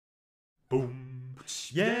Boom.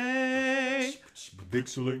 Yay!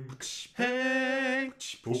 VikzeLink. Hey!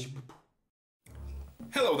 Boom.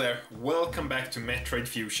 Hello there, welcome back to Metroid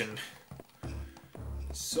Fusion.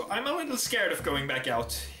 So I'm a little scared of going back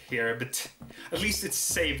out here, but at least it's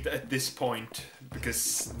saved at this point,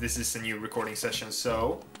 because this is a new recording session,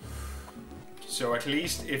 so at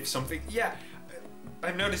least if something... Yeah,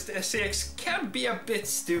 I've noticed the SAX can be a bit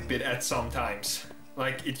stupid at some times.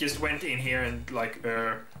 Like, it just went in here and like,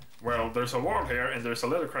 well, there's a wall here and there's a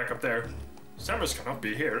little crack up there. Samus cannot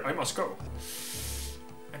be here, I must go.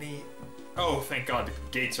 And he... Oh, thank God, the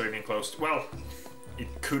gates are even closed. Well,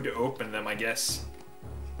 it could open them, I guess.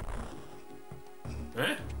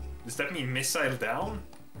 Huh? Does that mean missile down?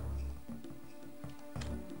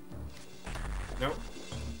 No.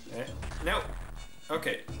 No.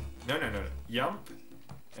 Okay. No. Jump.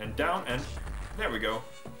 And down, and there we go.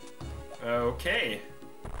 Okay.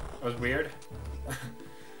 That was weird.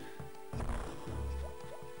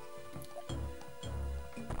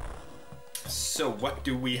 So, what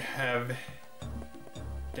do we have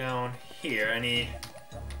down here? Any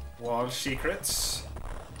wall secrets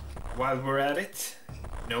while we're at it?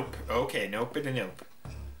 Nope. Okay, nope and a nope.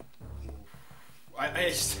 I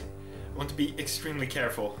just want to be extremely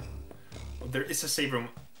careful. Oh, there is a save room.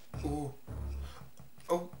 Ooh.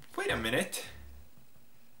 Oh, wait a minute.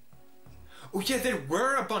 Oh yeah, there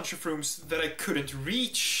were a bunch of rooms that I couldn't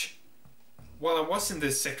reach while I was in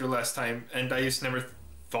this sector last time, and I just never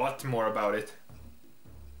thought more about it.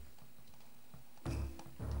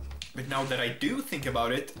 But now that I do think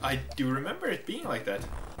about it, I do remember it being like that.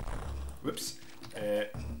 Whoops.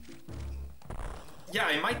 Yeah,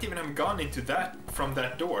 I might even have gone into that from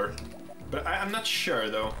that door, but I'm not sure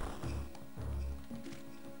though.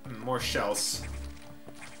 More shells.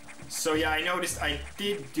 So yeah, I noticed I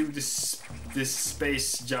did do this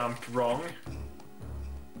space jump wrong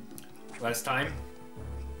last time,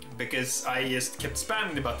 because I just kept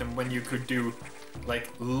spamming the button when you could do like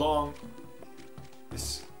long...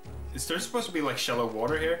 Is there supposed to be like shallow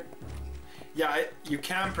water here? Yeah, you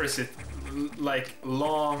can press it like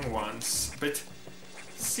long ones, but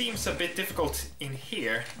seems a bit difficult in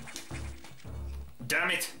here.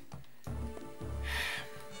 Damn it!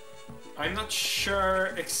 I'm not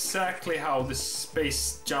sure exactly how the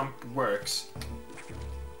space jump works.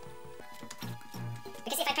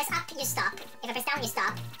 Because if I press up, you stop. If I press down, you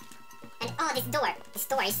stop. And oh, this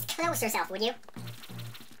door is close yourself, would you?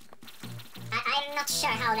 I'm not sure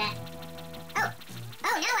how that... Oh,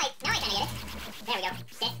 now I kind of get it. There we go.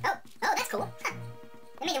 Oh, that's cool. Huh.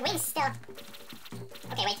 I mean, the wings still...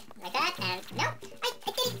 Okay, wait, like that, and no, I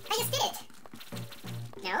did it. I just did it.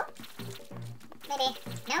 No, maybe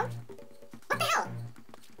no. What the hell?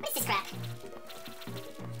 What is this crap?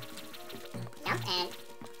 Jump, and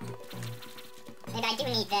maybe I do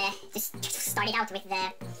need the... Just start it out with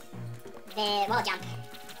the wall jump.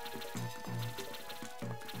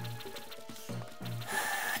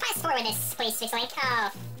 Fast forward this, please, VikzeLink.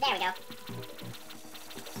 Oh, there we go.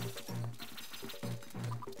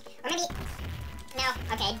 Or maybe... No,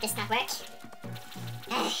 okay, this does not work.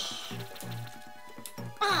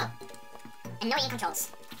 Oh! Annoying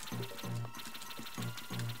controls.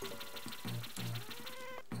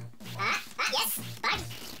 Yes! Bug!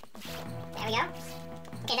 There we go.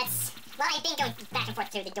 Okay, that's... Well, I didn't go back and forth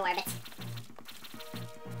through the door, but...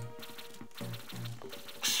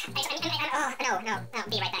 No,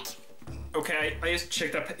 be right back. Okay, I just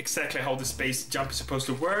checked up exactly how the space jump is supposed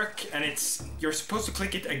to work, and you're supposed to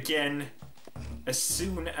click it again as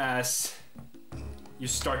soon as you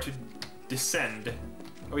start to descend.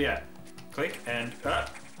 Oh yeah, click and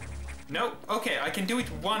no, okay, I can do it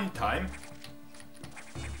one time.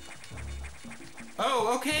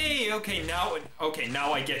 Oh, okay,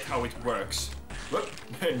 now I get how it works. Whoop.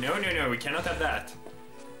 No, we cannot have that.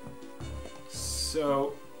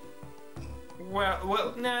 So,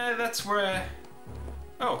 well, nah, that's where.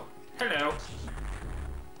 Oh, hello.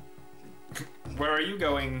 Where are you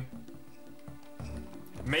going?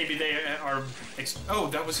 Maybe they are... Oh,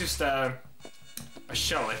 that was just a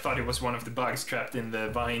shell. I thought it was one of the bugs trapped in the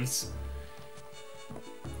vines.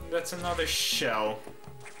 That's another shell.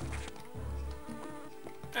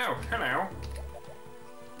 Oh, hello.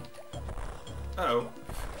 Oh.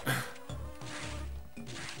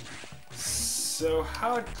 So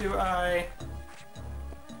how do I...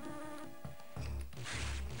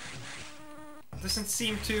 Doesn't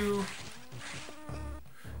seem to...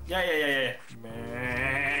 Yeah.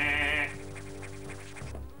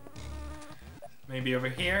 Maybe over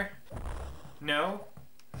here? No?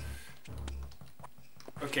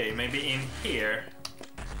 Okay, maybe in here.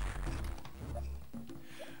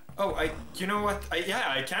 Oh, you know what? Yeah,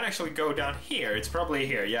 I can actually go down here. It's probably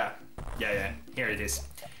here, yeah. Yeah, here it is.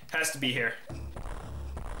 Has to be here.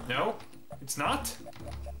 No? It's not?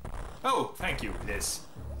 Oh, thank you, it is.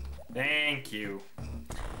 Thank you.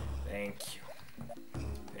 Thank you.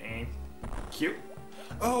 Thank you.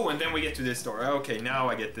 Oh, and then we get to this door. Okay, now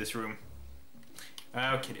I get this room.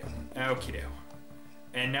 Okie-do.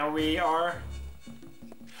 And now we are...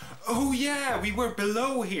 Oh yeah, we were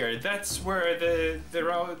below here. That's where the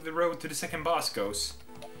road to the second boss goes.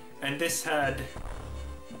 And this had...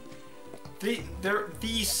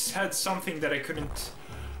 These had something that I couldn't...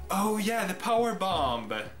 Oh yeah, the power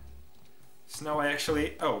bomb. So now I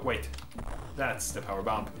actually... Oh, wait. That's the power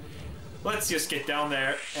bomb. Let's just get down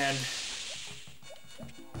there and...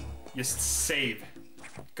 just save.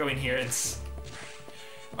 Go in here and...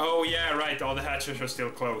 Oh yeah, right, all the hatches are still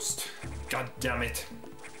closed. God damn it.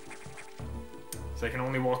 So I can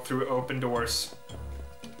only walk through open doors.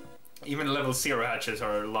 Even level 0 hatches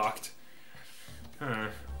are locked.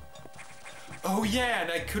 Oh yeah,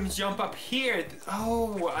 and I couldn't jump up here.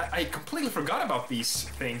 Oh, I completely forgot about these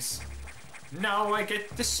things. Now I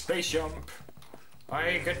get the space jump.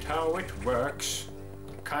 I get how it works.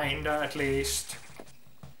 Kinda, at least.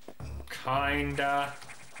 Kinda.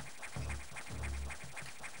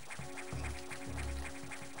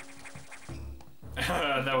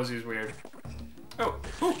 That was just weird. Oh,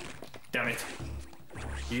 ooh, damn it.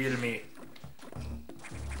 Heal me.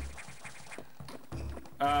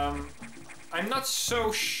 I'm not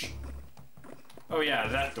so Oh yeah,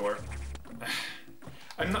 that door.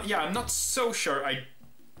 I'm not so sure I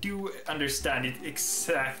do understand it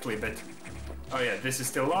exactly, but... Oh yeah, this is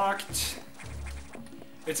still locked.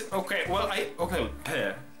 It's okay, well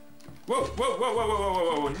okay.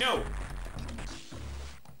 Whoa, no!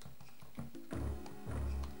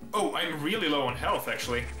 Oh, I'm really low on health,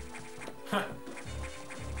 actually. Huh.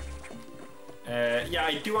 Yeah,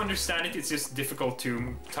 I do understand it, it's just difficult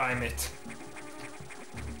to time it.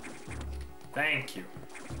 Thank you.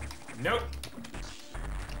 Nope.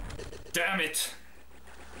 Damn it.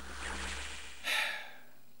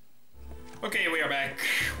 Okay, we are back.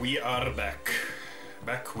 We are back.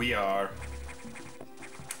 Back we are.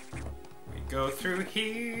 We go through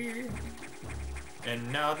here.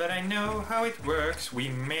 And now that I know how it works, we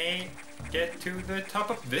may get to the top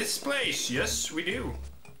of this place. Yes, we do.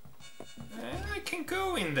 I can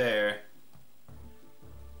go in there.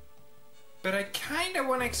 But I kinda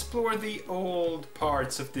wanna explore the old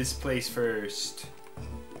parts of this place first.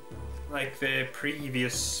 Like the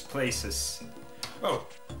previous places. Oh,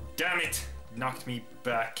 damn it! Knocked me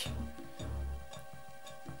back.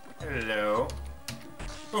 Hello.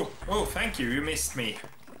 Oh, thank you, you missed me.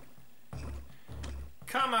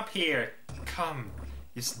 Come up here. Come.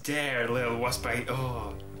 Just dare, little wasp.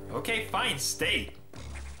 Oh. Okay, fine, stay.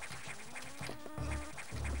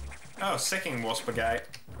 Oh, second wasp guy.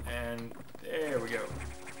 And there we go.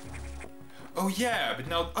 Oh yeah, but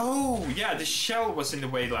now... Oh yeah, the shell was in the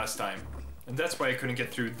way last time. And that's why I couldn't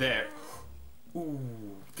get through there. Ooh,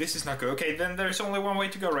 this is not good. Okay, then there's only one way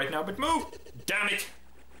to go right now, but move! Damn it!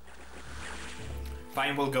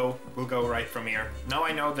 Fine, we'll go right from here. Now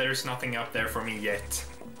I know there's nothing up there for me yet.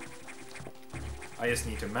 I just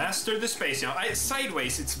need to master the space. Now,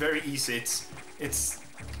 sideways, it's very easy. It's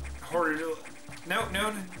horizontal. No,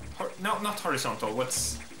 not horizontal.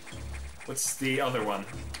 What's the other one?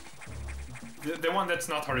 The one that's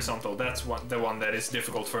not horizontal. That's the one that is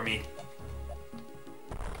difficult for me.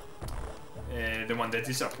 The one that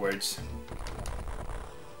is upwards.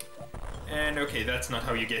 And okay, that's not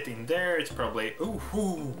how you get in there. It's probably...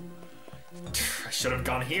 Ooh. I should have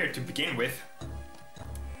gone here to begin with.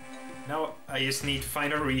 Now I just need to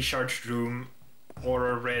find a recharged room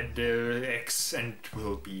or a red X and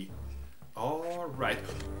we'll be alright.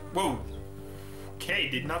 Whoa. Okay,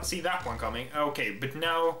 did not see that one coming. Okay, but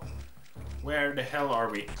now... Where the hell are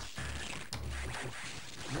we?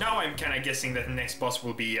 Now I'm kinda guessing that the next boss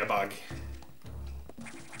will be a bug.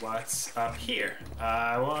 What's up here?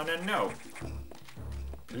 I wanna know.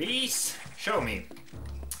 Please, show me.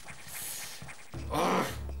 Ugh.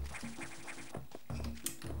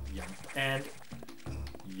 Jump and...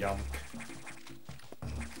 Jump.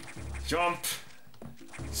 Jump!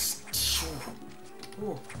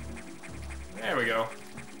 Ooh. There we go.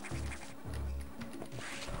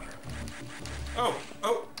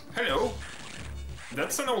 Oh, hello.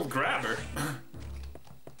 That's an old grabber.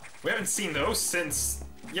 We haven't seen those since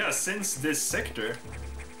this sector.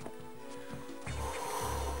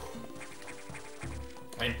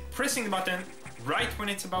 I'm pressing the button right when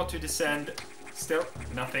it's about to descend. Still,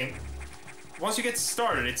 nothing. Once you get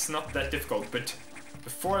started, it's not that difficult, but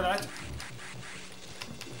before that...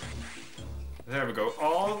 There we go.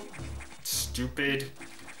 All stupid.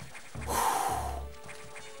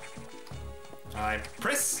 I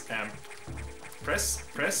press and press,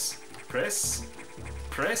 press, press,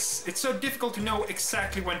 press. It's so difficult to know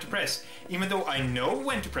exactly when to press. Even though I know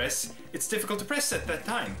when to press, it's difficult to press at that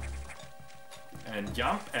time. And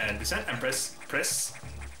jump and descend and press, press,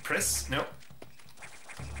 press. No.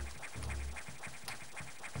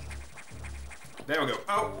 There we go.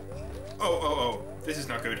 Oh. Oh, oh, oh. This is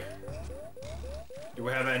not good. Do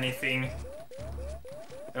we have anything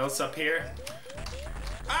else up here?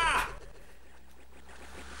 Ah!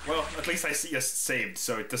 Well, at least I just saved,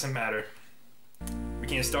 so it doesn't matter. We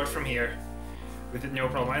can start from here with it, no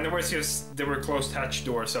problem. And there were closed hatch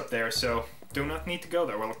doors up there, so do not need to go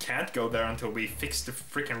there. Well, can't go there until we fix the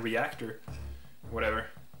freaking reactor. Whatever.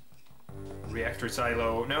 Reactor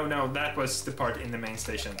silo. No, no, that was the part in the main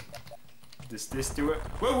station. Does this do it?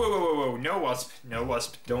 Whoa, whoa, whoa, whoa, whoa. No wasp. No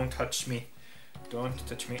wasp. Don't touch me. Don't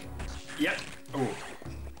touch me. Yep. Oh.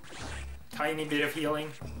 Tiny bit of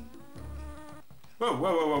healing. Whoa,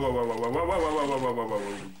 whoa, whoa, whoa, whoa, whoa, whoa, whoa, whoa, whoa, whoa, whoa, whoa,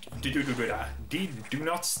 whoa. Do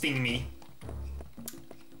not sting me.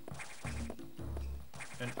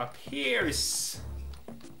 And up here is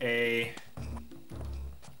a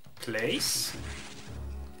place.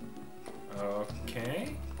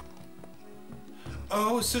 Okay.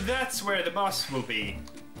 Oh, so that's where the boss will be.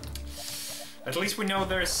 At least we know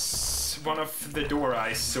there's one of the door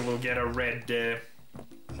eyes, so we'll get a red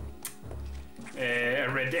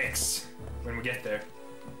X when we get there.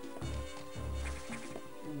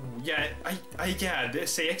 Ooh, yeah, yeah, the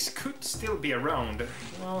SAX could still be around.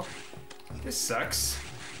 Well, this sucks.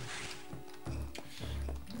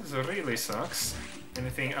 This really sucks.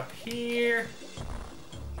 Anything up here?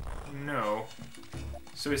 No.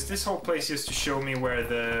 So is this whole place just to show me where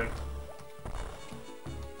the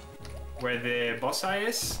boss eye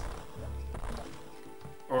is?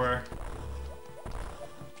 Or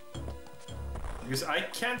because I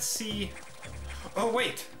can't see. Oh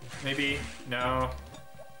wait, maybe no.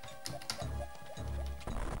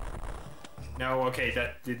 No, okay,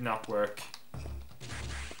 that did not work.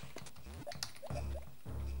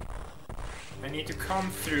 I need to come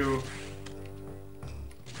through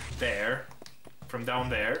there, from down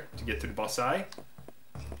there, to get to the boss eye.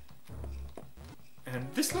 And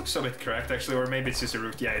this looks a bit correct, actually, or maybe it's just a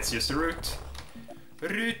route. Yeah, it's just a route.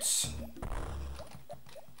 Route.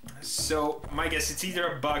 So, my guess, it's either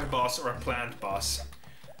a bug boss or a plant boss.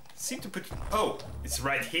 Seem to put... Oh, it's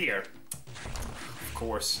right here. Of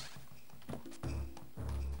course.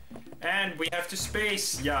 And we have to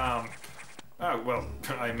space jump. Oh, well,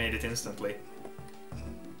 I made it instantly.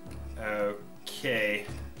 Okay.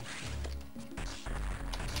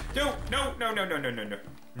 No, no, no, no, no, no, no, no.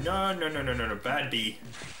 No, no, no, no, no, no. Bad bee.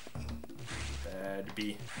 Bad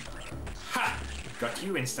bee. Ha! Got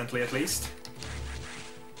you instantly, at least.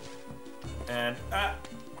 And,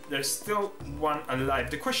 there's still one alive.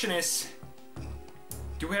 The question is,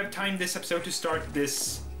 do we have time this episode to start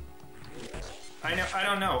this? I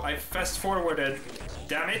don't know. I fast-forwarded.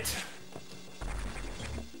 Damn it.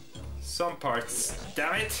 Some parts.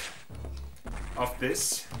 Damn it. Of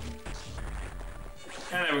this.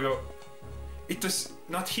 And there we go. It does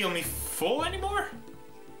not heal me full anymore?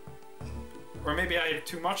 Or maybe I have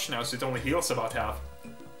too much now, so it only heals about half.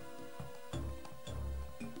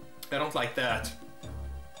 I don't like that.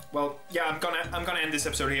 Well, yeah, I'm gonna end this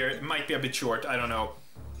episode here. It might be a bit short, I don't know.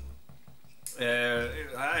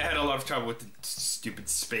 I had a lot of trouble with the stupid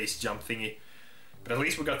space jump thingy. But at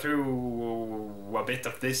least we got through a bit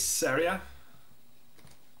of this area.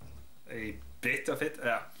 A bit of it,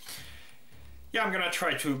 yeah. Yeah, I'm gonna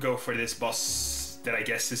try to go for this boss that I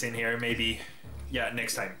guess is in here, maybe, yeah,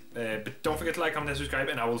 next time. But don't forget to like, comment, and subscribe,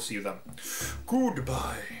 and I will see you then.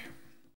 Goodbye.